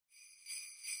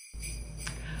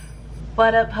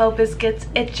What up, Hopus Gets?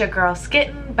 It's your girl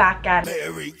Skitten back at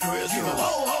it. Merry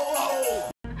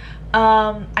Christmas.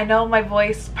 I know my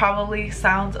voice probably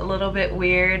sounds a little bit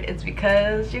weird. It's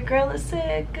because your girl is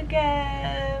sick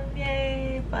again.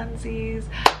 Yay, funsies.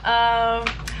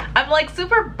 I'm like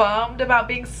super bummed about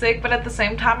being sick, but at the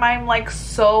same time I'm like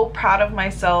so proud of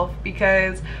myself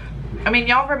because I mean,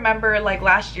 y'all remember like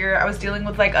last year I was dealing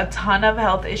with like a ton of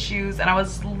health issues and I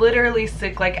was literally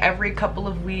sick like every couple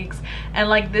of weeks, and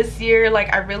like this year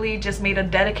like I really just made a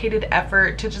dedicated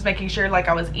effort to just making sure like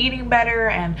I was eating better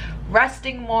and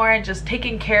resting more and just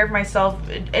taking care of myself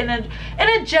in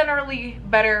a generally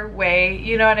better way,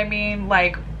 you know what I mean?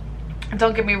 Like,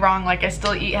 don't get me wrong, like I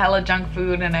still eat hella junk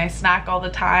food and I snack all the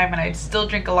time and I still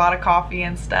drink a lot of coffee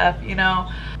and stuff, you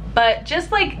know, but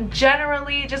just like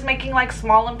generally just making like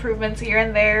small improvements here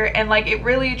and there, and like it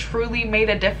really truly made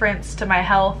a difference to my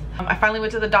health. I finally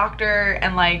went to the doctor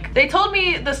and like they told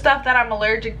me the stuff that I'm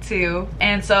allergic to,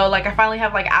 and so like I finally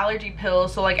have like allergy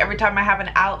pills, so like every time I have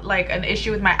an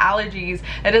issue with my allergies,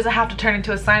 it doesn't have to turn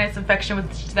into a sinus infection,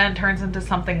 which then turns into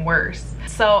something worse.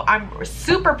 So I'm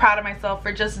super proud of myself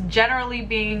for just generally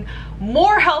being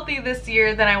more healthy this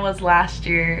year than I was last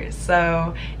year.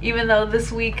 So even though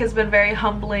this week has been very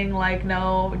humbling, like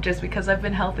no, just because I've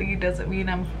been healthy doesn't mean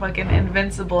I'm fucking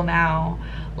invincible now.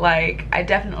 Like I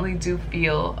definitely do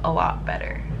feel a lot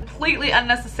better. Completely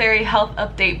unnecessary health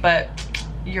update, but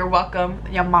you're welcome.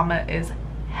 Your mama is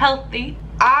healthy.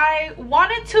 I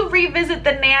wanted to revisit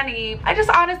the Nanny. I just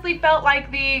honestly felt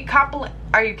like the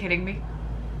Are you kidding me?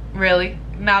 Really?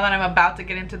 Now that I'm about to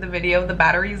get into the video, the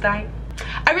battery's dying.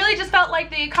 I really just felt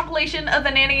like the compilation of the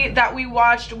Nanny that we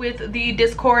watched with the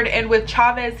Discord and with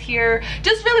Chavez here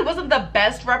just really wasn't the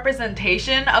best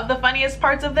representation of the funniest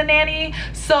parts of the Nanny.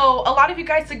 So a lot of you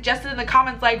guys suggested in the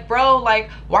comments like, bro,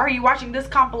 like why are you watching this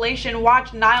compilation?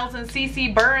 Watch Niles and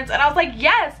Cici Burns. And I was like,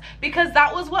 yes, because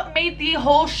that was what made the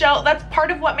whole show, that's part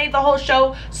of what made the whole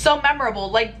show so memorable.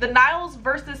 Like the Niles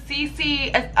versus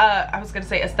Cici, I was gonna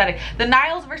say aesthetic, the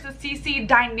Niles versus Cici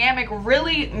dynamic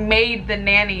really made the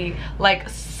Nanny like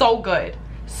so good.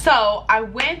 So I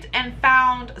went and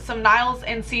found some Niles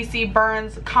and Cici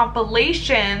Burns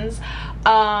compilations.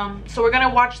 So we're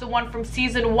gonna watch the one from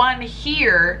season 1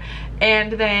 here,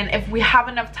 and then if we have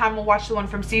enough time we'll watch the one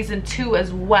from season 2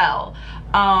 as well.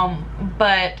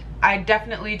 But I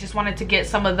definitely just wanted to get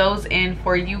some of those in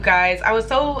for you guys. I was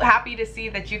so happy to see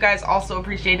that you guys also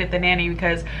appreciated the Nanny,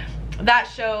 because that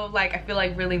show, like, I feel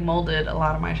like really molded a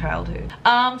lot of my childhood.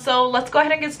 So let's go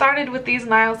ahead and get started with these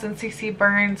Niles and Cici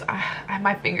Burns.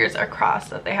 My fingers are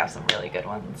crossed that they have some really good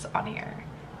ones on here.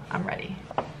 I'm ready.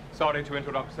 Sorry to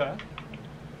interrupt, sir.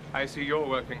 I see you're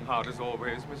working hard as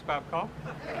always, Miss Babcock.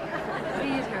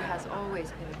 Theater has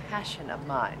always been a passion of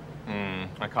mine.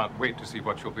 I can't wait to see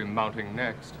what you'll be mounting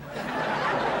next.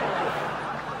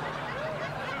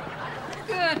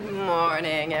 Good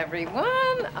morning, everyone.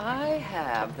 I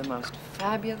have the most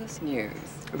fabulous news.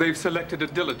 They've selected a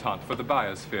dilettante for the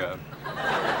biosphere.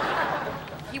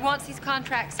 He wants his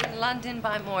contracts in London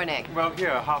by morning. Well,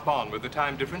 here, hop on. With the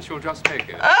time difference, you'll just make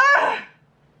it.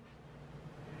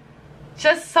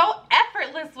 Just so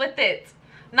effortless with it.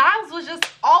 Niles was just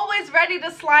always ready to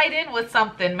slide in with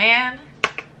something, man.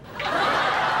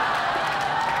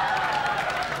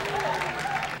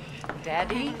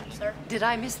 Daddy? Sir? Did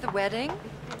I miss the wedding?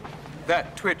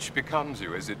 That twitch becomes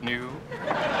you, is it new?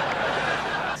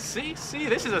 See,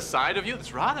 this is a side of you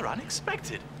that's rather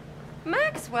unexpected.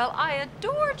 Maxwell, I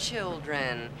adore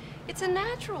children. It's a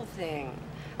natural thing.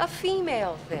 A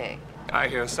female thing. I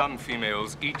hear some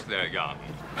females eat their young.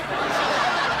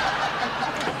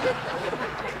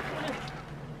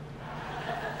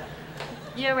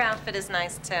 Your outfit is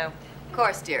nice, too. Of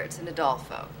course, dear, it's an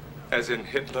Adolfo. As in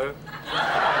Hitler?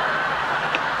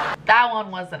 That one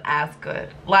wasn't as good.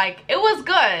 Like, it was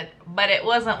good, but it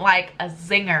wasn't like a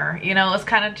zinger, you know? It's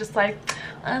kind of just like,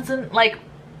 like,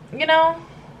 you know,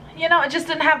 it just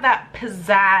didn't have that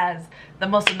pizzazz that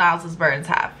most of Niles' Burns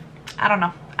have. I don't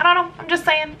know. I'm just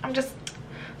saying.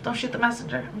 Don't shoot the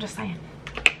messenger. I'm just saying.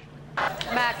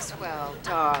 Maxwell,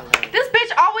 darling. This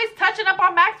bitch always touching up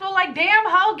on Maxwell like, damn,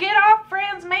 hoe, get off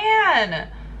Fran's man.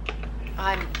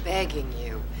 I'm begging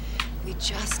you. We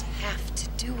just have to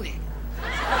do it. I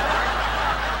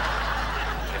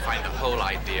find the whole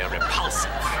idea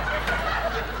repulsive.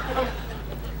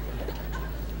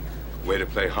 Way to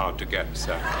play hard to get,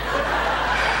 sir.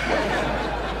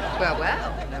 Well,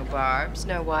 no barbs,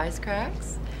 no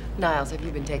wisecracks. Niles, have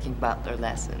you been taking butler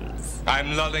lessons?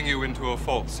 I'm lulling you into a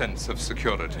false sense of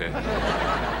security.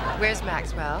 Where's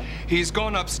Maxwell? He's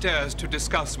gone upstairs to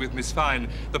discuss with Miss Fine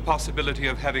the possibility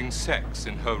of having sex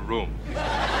in her room.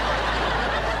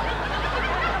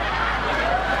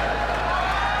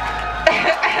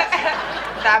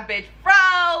 That bitch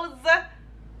froze.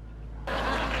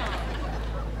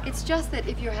 It's just that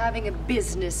if you're having a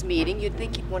business meeting, you'd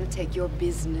think you'd want to take your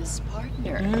business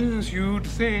partner. Yes, you'd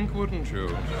think, wouldn't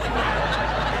you?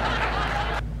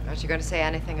 Aren't you going to say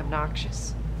anything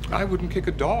obnoxious? I wouldn't kick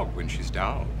a dog when she's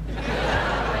down.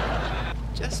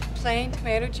 Just plain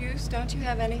tomato juice? Don't you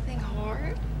have anything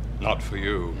hard? Not for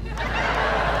you.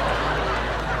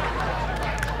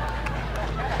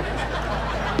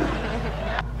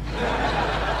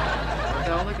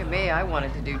 Don't look at me. I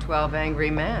wanted to do 12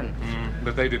 Angry Men.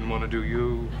 But they didn't want to do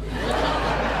you.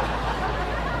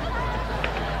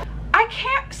 I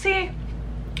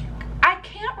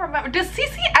can't remember. Does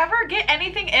Cici ever get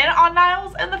anything in on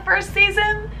Niles in the first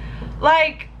season?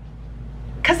 Like,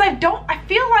 cause I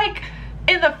feel like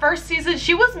in the first season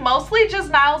she was mostly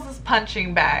just Niles'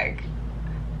 punching bag.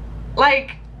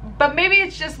 Like, but maybe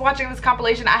it's just watching this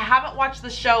compilation. I haven't watched the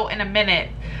show in a minute,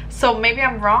 so maybe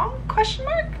I'm wrong, question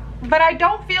mark? But I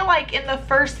don't feel like in the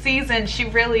first season she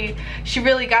really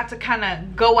got to kind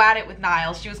of go at it with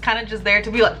Niles. She was kind of just there to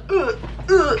be like,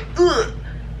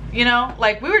 you know?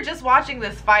 Like, we were just watching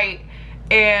this fight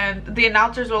and the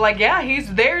announcers were like, yeah,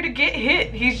 he's there to get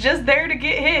hit. He's just there to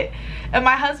get hit. And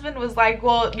my husband was like,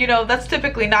 well, you know, that's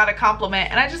typically not a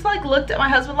compliment. And I just like looked at my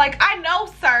husband like, I know,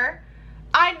 sir.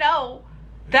 I know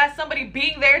that somebody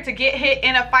being there to get hit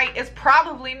in a fight is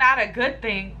probably not a good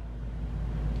thing.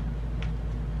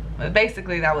 But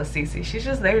basically that was Cici. She's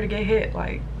just there to get hit,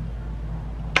 like.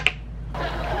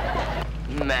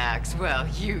 Maxwell,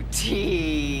 you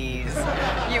tease.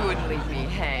 You wouldn't leave me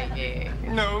hanging.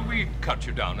 No, we'd cut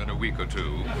you down in a week or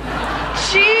two.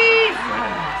 Jesus!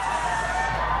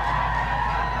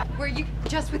 Were you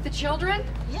just with the children?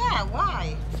 Yeah,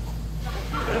 why?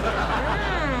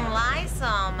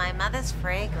 Lysol, my mother's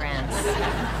fragrance.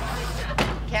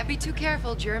 Can't be too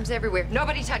careful. Germs everywhere.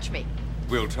 Nobody touch me.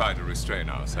 We'll try to restrain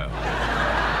ourselves. All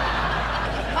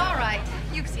right.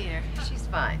 You've seen her. She's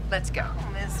fine. Let's go. Oh,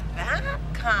 Miss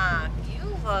Babcock, you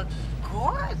look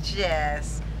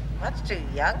gorgeous. Much too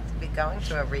young to be going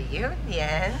to a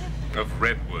reunion. Of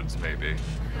redwoods, maybe.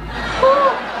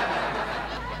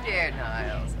 Dear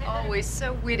Niles. Always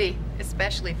so witty,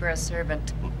 especially for a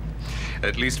servant.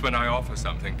 At least when I offer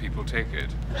something, people take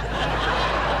it.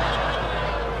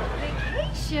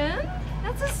 Vacation?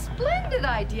 That's a splendid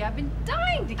idea. I've been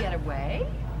dying to get away.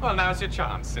 Well, now's your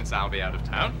chance, since I'll be out of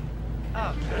town.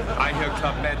 Oh. I hear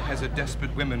Club Med has a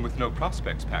desperate women with no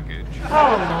prospects package.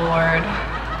 Oh, Lord.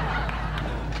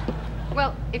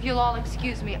 Well, if you'll all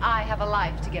excuse me, I have a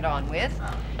life to get on with.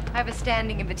 I have a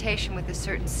standing invitation with a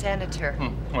certain senator.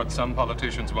 What some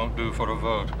politicians won't do for a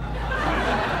vote.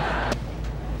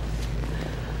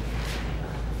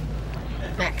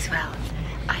 Maxwell,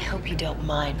 I hope you don't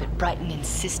mind, but Brighton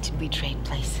insisted we trade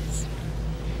places.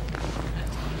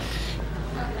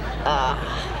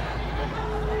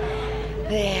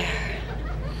 There.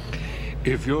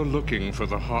 If you're looking for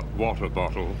the hot water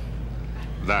bottle,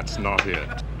 that's not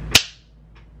it.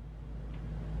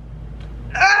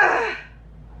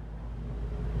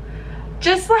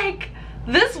 Just like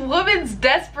this woman's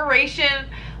desperation,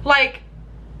 like,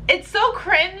 it's so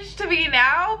cringe to me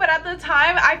now, but at the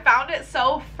time I found it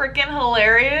so freaking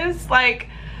hilarious. Like,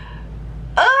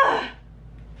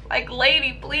 like,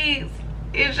 lady, please,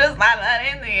 it's just not that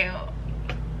into you.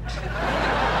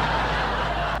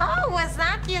 Oh, was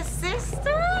that your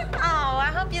sister? Oh,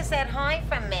 I hope you said hi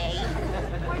from me.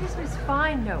 Why does Miss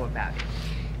Fine know about it?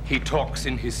 He talks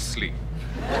in his sleep.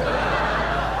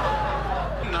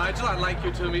 Nigel, I'd like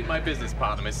you to meet my business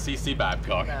partner, Miss Cici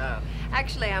Babcock.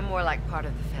 Actually, I'm more like part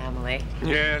of the family.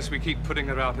 Yes, we keep putting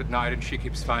her out at night and she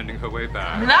keeps finding her way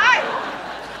back. Nice!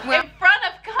 Well, in front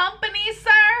of company,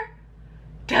 sir?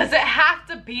 Does it have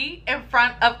to be in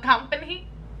front of company?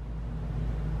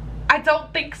 I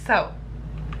don't think so.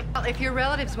 well, if your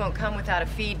relatives won't come without a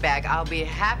feedback, I'll be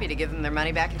happy to give them their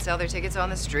money back and sell their tickets on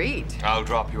the street. I'll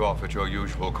drop you off at your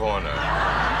usual corner.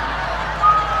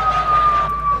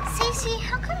 Cici,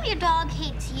 how come your dog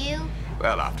hates you?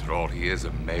 Well, after all, he is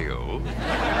a male.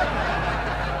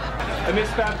 Miss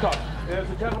Babcock, there's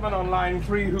a gentleman on line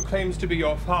 3 who claims to be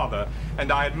your father,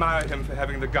 and I admire him for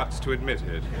having the guts to admit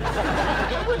it.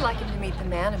 I would like him to meet the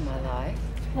man in my life.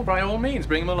 Well, by all means,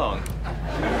 bring him along.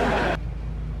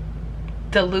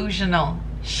 Delusional.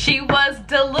 She was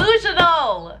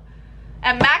delusional.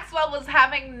 And Maxwell was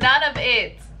having none of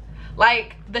it.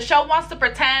 Like, the show wants to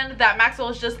pretend that Maxwell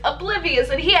is just oblivious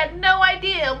and he had no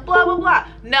idea, blah, blah, blah.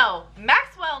 No,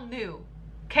 Maxwell knew,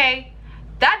 okay?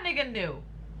 That nigga knew.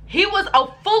 He was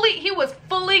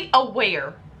fully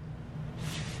aware.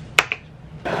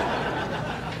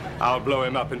 I'll blow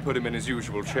him up and put him in his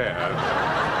usual chair.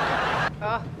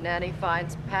 Oh, Nanny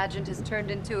finds pageant has turned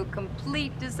into a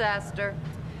complete disaster.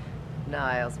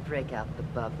 Niles, break out the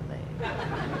bubbly.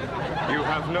 You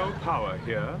have no power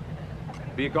here.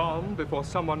 Be gone before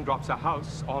someone drops a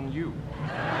house on you.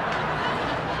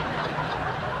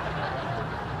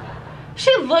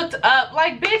 She looked up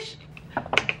like, bitch,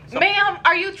 ma'am,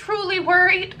 are you truly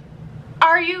worried?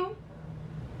 Are you?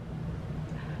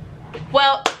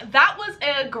 Well, that was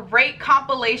a great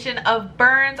compilation of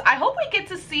burns. I hope we get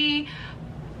to see,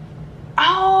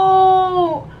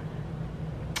 oh,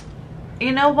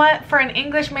 you know what? For an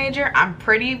English major, I'm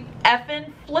pretty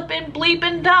effing flippin'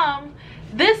 bleepin' dumb.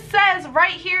 This says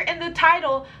right here in the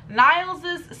title,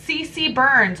 Niles's Cici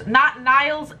Burns, not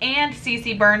Niles and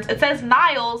Cici Burns. It says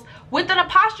Niles with an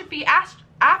apostrophe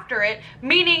after it,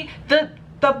 meaning the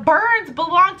Burns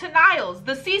belong to Niles.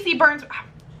 The Cici Burns,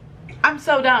 I'm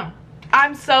so dumb.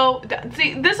 I'm so dumb.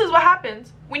 See, this is what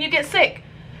happens when you get sick.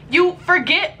 You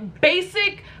forget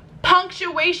basic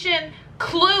punctuation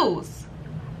clues.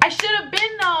 I should have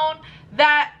been known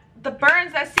that the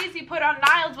Burns that Cici put on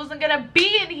Niles wasn't gonna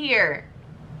be in here,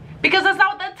 because that's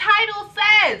not what the title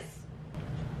says.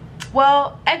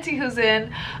 Well, Auntie who's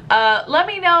in, let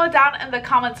me know down in the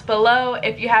comments below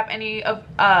if you have any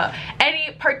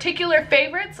particular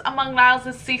favorites among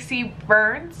Niles's Cici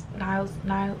Burns.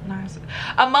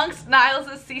 Amongst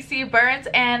Niles's Cici Burns.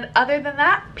 And other than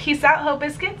that, peace out, Ho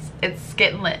Biscuits. It's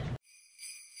Skittin' Lit.